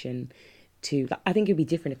dedication to, like, I think it'd be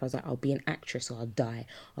different if I was like, I'll be an actress or I'll die.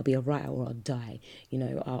 I'll be a writer or I'll die.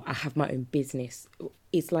 I have my own business.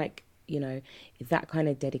 It's like, it's that kind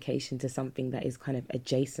of dedication to something that is kind of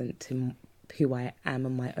adjacent to who I am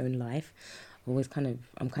in my own life. I'm kind of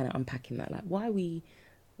unpacking that, like, why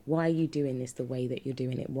are you doing this the way that you're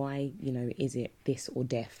doing it? Why, is it this or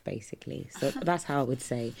death, basically? So that's how I would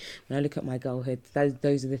say, when I look at my girlhood,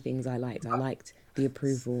 those are the things I liked. I liked the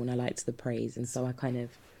approval and I liked the praise. And so I kind of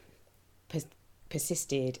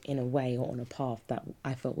persisted in a way or on a path that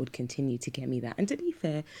I felt would continue to get me that. And to be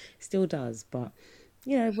fair, still does. But,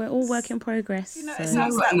 you know, we're all work in progress. You know, so. it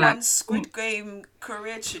sounds like one Squid Game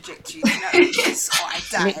career trajectory. You know, it's or I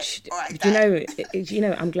die. You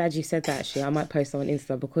know, I'm glad you said that, actually. I might post on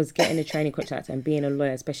Insta, because getting a training contract and being a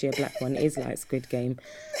lawyer, especially a black one, is like Squid Game.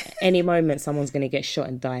 Any moment, someone's going to get shot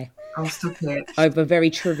and die. I'll stop it. Over very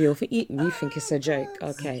trivial thing. You think it's a joke?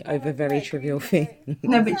 Okay, over very trivial thing.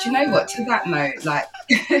 No, but you know what? To that note, like,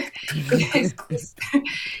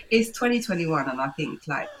 it's 2021, and I think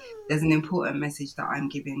like there's an important message that I'm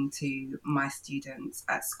giving to my students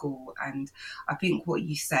at school, and I think what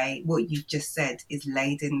you've just said, is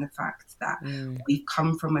laid in the fact that we've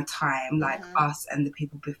come from a time, like us and the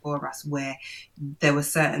people before us, where there were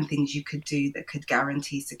certain things you could do that could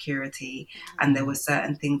guarantee security, and there were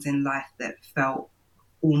certain things in life that felt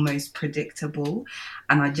almost predictable.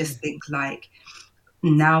 And I just think like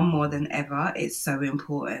now more than ever, it's so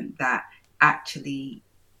important that actually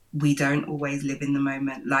we don't always live in the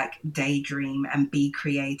moment, like daydream and be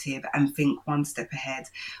creative and think one step ahead,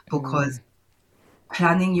 because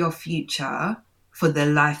planning your future for the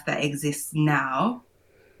life that exists now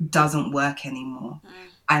doesn't work anymore.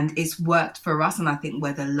 And it's worked for us, and I think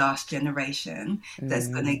we're the last generation that's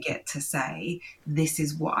going to get to say, this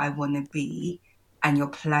is what I want to be, and you're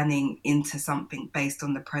planning into something based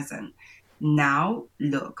on the present. Now,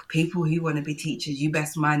 look, people who want to be teachers, you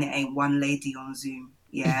best mind it ain't one lady on Zoom.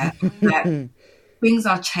 Yeah, things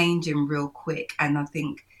are changing real quick, and I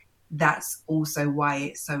think that's also why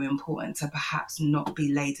it's so important to perhaps not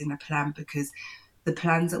be laid in a plan, because the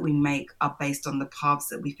plans that we make are based on the paths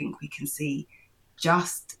that we think we can see.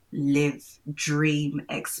 Just live, dream,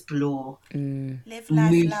 explore, live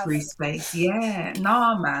life, move love. through space. Yeah,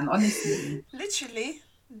 nah, man, honestly. Literally,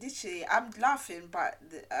 I'm laughing, but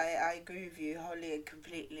I agree with you wholly and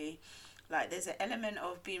completely. Like, there's an element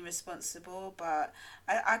of being responsible, but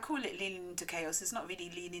I call it leaning into chaos. It's not really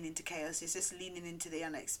leaning into chaos. It's just leaning into the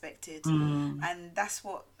unexpected. And that's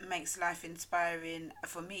what makes life inspiring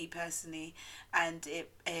for me personally. And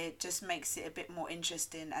it just makes it a bit more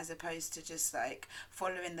interesting, as opposed to just like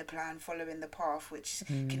following the plan, following the path, which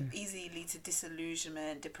can easily lead to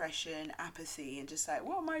disillusionment, depression, apathy, and just like,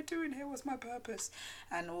 what am I doing here? What's my purpose?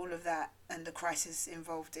 And all of that, and the crisis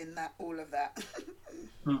involved in that, all of that.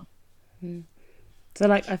 So,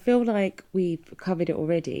 like, I feel like we've covered it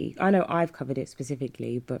already. I know I've covered it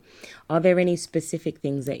specifically, but are there any specific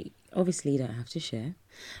things that, obviously you don't have to share,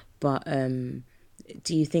 but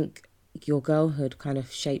do you think your girlhood kind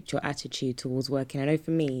of shaped your attitude towards working? I know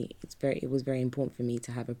for me, it was very important for me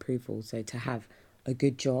to have approval, so to have a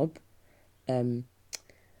good job.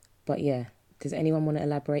 But yeah, does anyone want to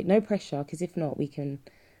elaborate? No pressure, because if not, we can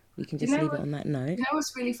just leave it on that note. You know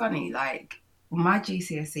what's really funny? Like, my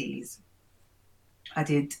GCSEs, I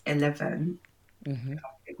did 11. Look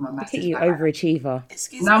at you, overachiever.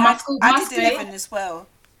 Excuse me, I did 11 as well.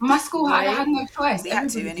 My school, I had no choice. We had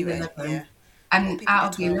to anyway. Yeah. And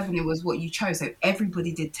out of the 11, it was what you chose. So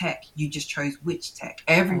everybody did tech, you just chose which tech.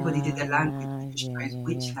 Everybody did a language, you just chose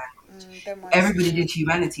which language. Everybody did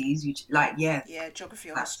humanities, geography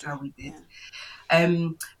or that's history. how we did. Yeah.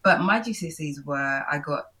 But my GCSEs were, I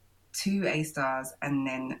got 2 A stars and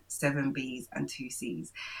then 7 Bs and 2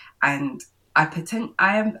 Cs. And I'm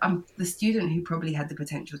the student who probably had the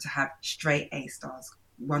potential to have straight A stars,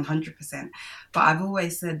 100%. But I've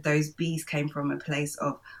always said those Bs came from a place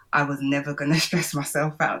of, I was never going to stress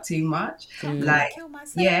myself out too much. Like,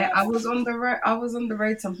 yeah, I was on the road.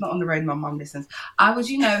 So I'm not on the road. My mum listens. I was,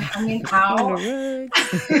 hanging out.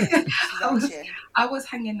 I was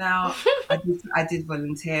hanging out. I did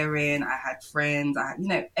volunteering. I had friends.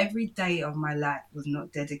 Every day of my life was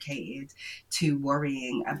not dedicated to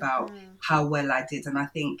worrying about how well I did. And I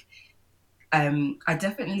think I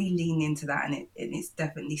definitely lean into that, and it's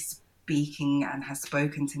definitely speaking and has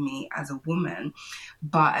spoken to me as a woman.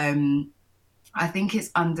 But I think it's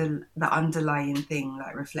the underlying thing,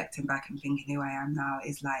 like reflecting back and thinking who I am now,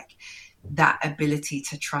 is like that ability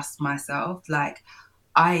to trust myself. Like,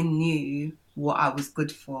 I knew what I was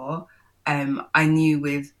good for. I knew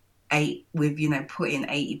with putting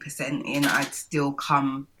 80% in, I'd still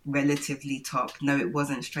come relatively top. No, it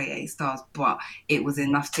wasn't straight A stars, but it was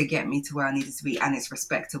enough to get me to where I needed to be, and it's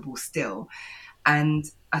respectable still. And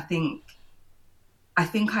I think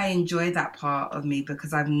I enjoy that part of me,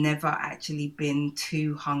 because I've never actually been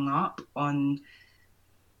too hung up on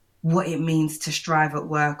what it means to strive at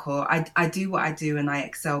work, or I do what I do and I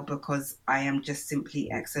excel because I am just simply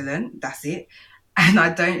excellent. That's it. And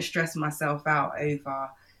I don't stress myself out over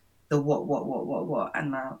the what.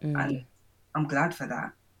 And I'm glad for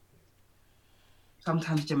that.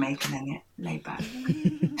 sometimes Jamaican in it, laid back.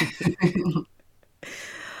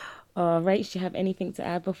 Rach, do you have anything to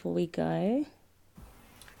add before we go?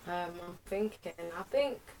 I'm thinking. I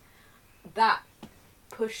think that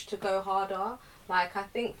push to go harder. Like, I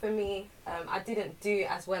think for me, I didn't do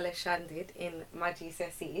as well as Shan did in my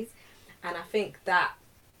GCSEs, and I think that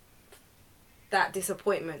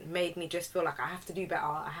disappointment made me just feel like I have to do better.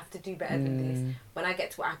 I have to do better than this. When I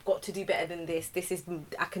get to, I've got to do better than this.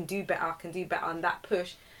 I can do better. I can do better. And that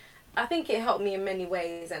push, I think it helped me in many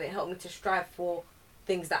ways, and it helped me to strive for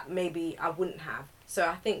things that maybe I wouldn't have. So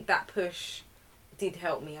I think that push did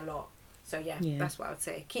help me a lot. So yeah, that's what I would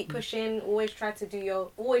say. Keep pushing. Always try to do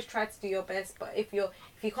your best. But if you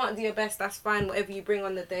can't do your best, that's fine. Whatever you bring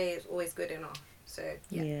on the day is always good enough. So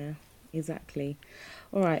yeah, exactly.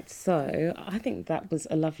 All right, so I think that was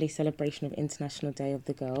a lovely celebration of International Day of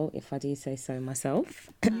the Girl, if I do say so myself.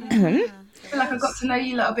 I feel like I got to know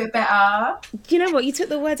you a little bit better. Do you know what? You took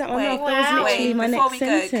the words out of my mouth. That was literally my next sentence.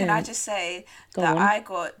 Before we go, can I just say I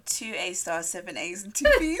got 2 A stars, 7 A's and 2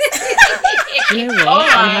 B's? You know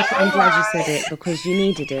what? I'm glad you said it, because you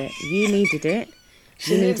needed it. You needed it.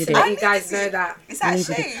 You guys know that. Is that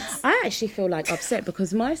shades? I actually feel like upset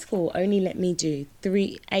because my school only let me do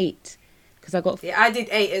 3-8. Because I got... Yeah, I did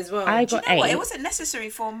 8 as well. I got 8. What? It wasn't necessary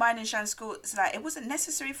for mine and Shan's school. It's like, it wasn't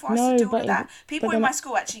necessary for us to do all that. People in my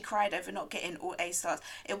school actually cried over not getting all A stars.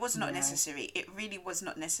 It was not necessary. It really was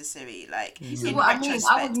not necessary. Like, in what I mean,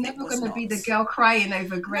 I was never going to be the girl crying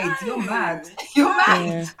over grades. No. You're mad. You're mad.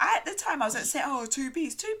 Yeah. At the time, I was like, saying, 2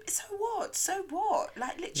 B's. So what? So what?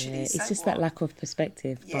 Like, literally, it's just that lack of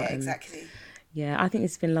perspective. Yeah, but, exactly. Yeah, I think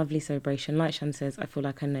it's been a lovely celebration. Like Shan says, I feel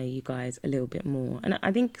like I know you guys a little bit more. And I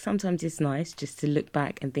think sometimes it's nice just to look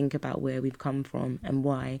back and think about where we've come from and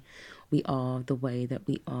why we are the way that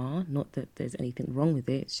we are. Not that there's anything wrong with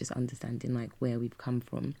it. It's just understanding like where we've come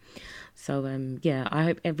from. So, I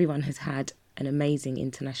hope everyone has had an amazing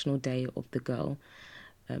International Day of the Girl.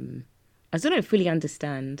 I still don't fully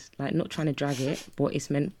understand, like not trying to drag it, what it's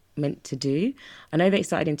meant to do. I know they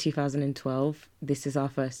started in 2012. This is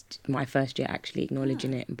my first year actually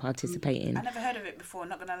acknowledging it and participating. I never heard of it before,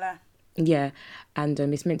 not gonna lie. Yeah, and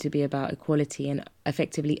it's meant to be about equality and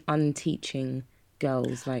effectively unteaching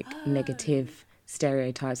girls like negative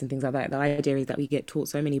stereotypes and things like that. The idea is that we get taught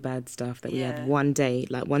so many bad stuff that we have one day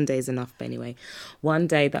is enough, but anyway, one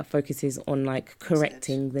day that focuses on like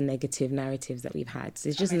correcting the negative narratives that we've had. So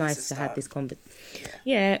it's just nice to have this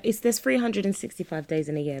there's 365 days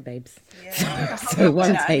in a year, babes. So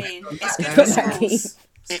one day. It's good for schools.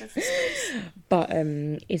 But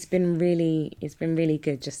it's been really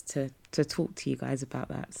good just to talk to you guys about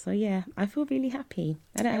that. So yeah, I feel really happy.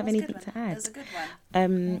 I don't have anything to add. It was a good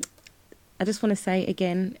one. I just want to say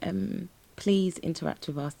again, please interact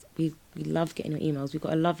with us. We love getting your emails. We've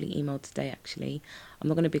got a lovely email today, actually. I'm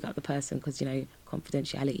not going to big up the person because,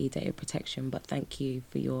 confidentiality, data protection, but thank you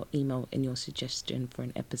for your email and your suggestion for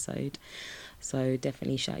an episode. So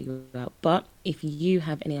definitely shout you out. But if you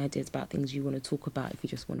have any ideas about things you want to talk about, if you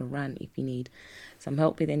just want to rant, if you need some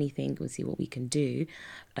help with anything, we'll see what we can do.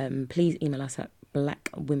 Please email us at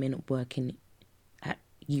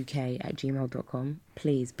blackwomenworking@uk@gmail.com.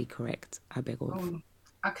 Please be correct. I beg of.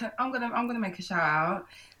 I'm gonna make a shout out.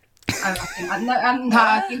 I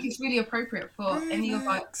think it's really appropriate for any of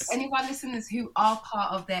our listeners who are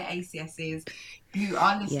part of their ACSs, who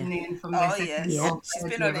are listening from their second or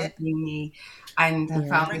third year of uni and have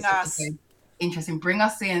found this episode interesting. Bring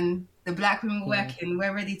us in. The Black Women Working,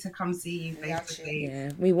 we're ready to come see you basically.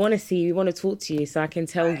 Yeah, we want to see you, we want to talk to you, so I can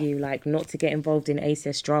tell you like not to get involved in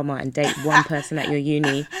ACS drama and date one person at your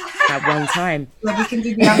uni at one time. Yeah, we can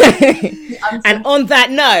do and on that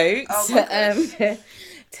note,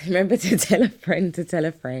 remember to tell a friend the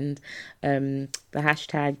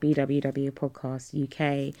hashtag BWW Podcast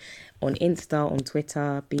UK on Insta, on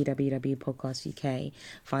Twitter, BWW Podcast UK.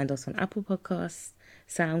 Find us on Apple Podcasts,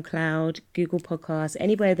 SoundCloud, Google Podcasts,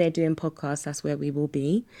 anywhere they're doing podcasts, that's where we will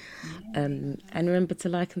be. And remember to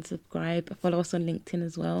like and subscribe. Follow us on LinkedIn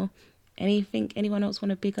as well. Anyone else want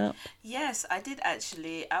to big up? Yes, I did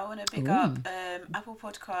actually. I want to big up Apple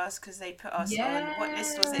Podcasts because they put us on, what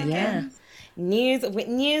list was it again? News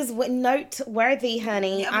noteworthy,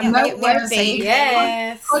 honey. I'm noteworthy.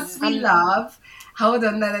 Yes. Pods we love. Hold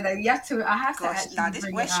on, no. You have to. I have to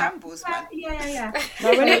actually. We're shambles, man. Yeah.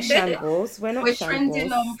 No, we're not shambles. We're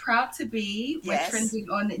trending on Proud to Be. We're trending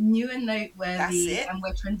on New and Noteworthy, and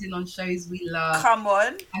we're trending on shows we love. Come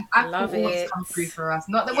on, and Apple always come through for us.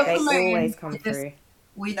 Not that we're promoting. They always come through.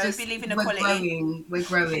 We just believe in equality. We're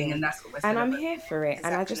growing, and that's what we're saying. And I'm here for it.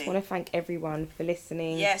 Exactly. And I just want to thank everyone for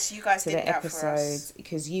listening. Yes, you guys to did the that episodes for us.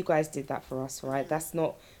 Because you guys did that for us, right? That's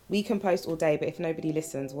not we can post all day, but if nobody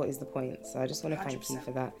listens, what is the point? So I just want to thank you 100%.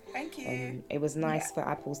 for that. Thank you. It was nice for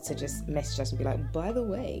Apples to just message us and be like, by the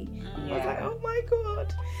way. I was like, oh my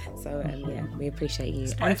God. So yeah, we appreciate you.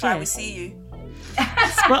 Spotify, we see you.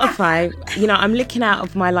 Spotify, you know, I'm looking out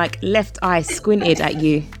of my like left eye, squinted at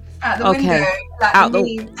you. Out the window, like out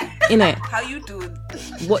the in it. How you doing?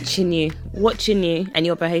 Watching you and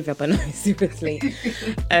your behaviour, but no, seriously.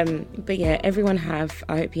 But yeah, everyone I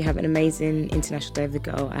hope you have an amazing International Day of the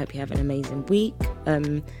Girl. I hope you have an amazing week.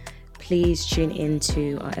 Please tune in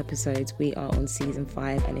to our episodes. We are on season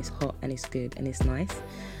 5 and it's hot and it's good and it's nice.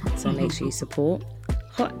 So make sure you support.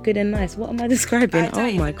 Hot, good and nice. What am I describing?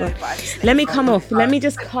 Oh my God. Let me come off. Let me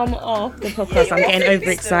just come off the podcast. I'm getting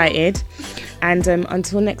overexcited. And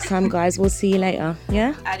until next time, guys, we'll see you later.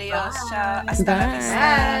 Yeah? Adios. Ciao.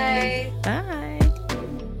 Bye. Bye.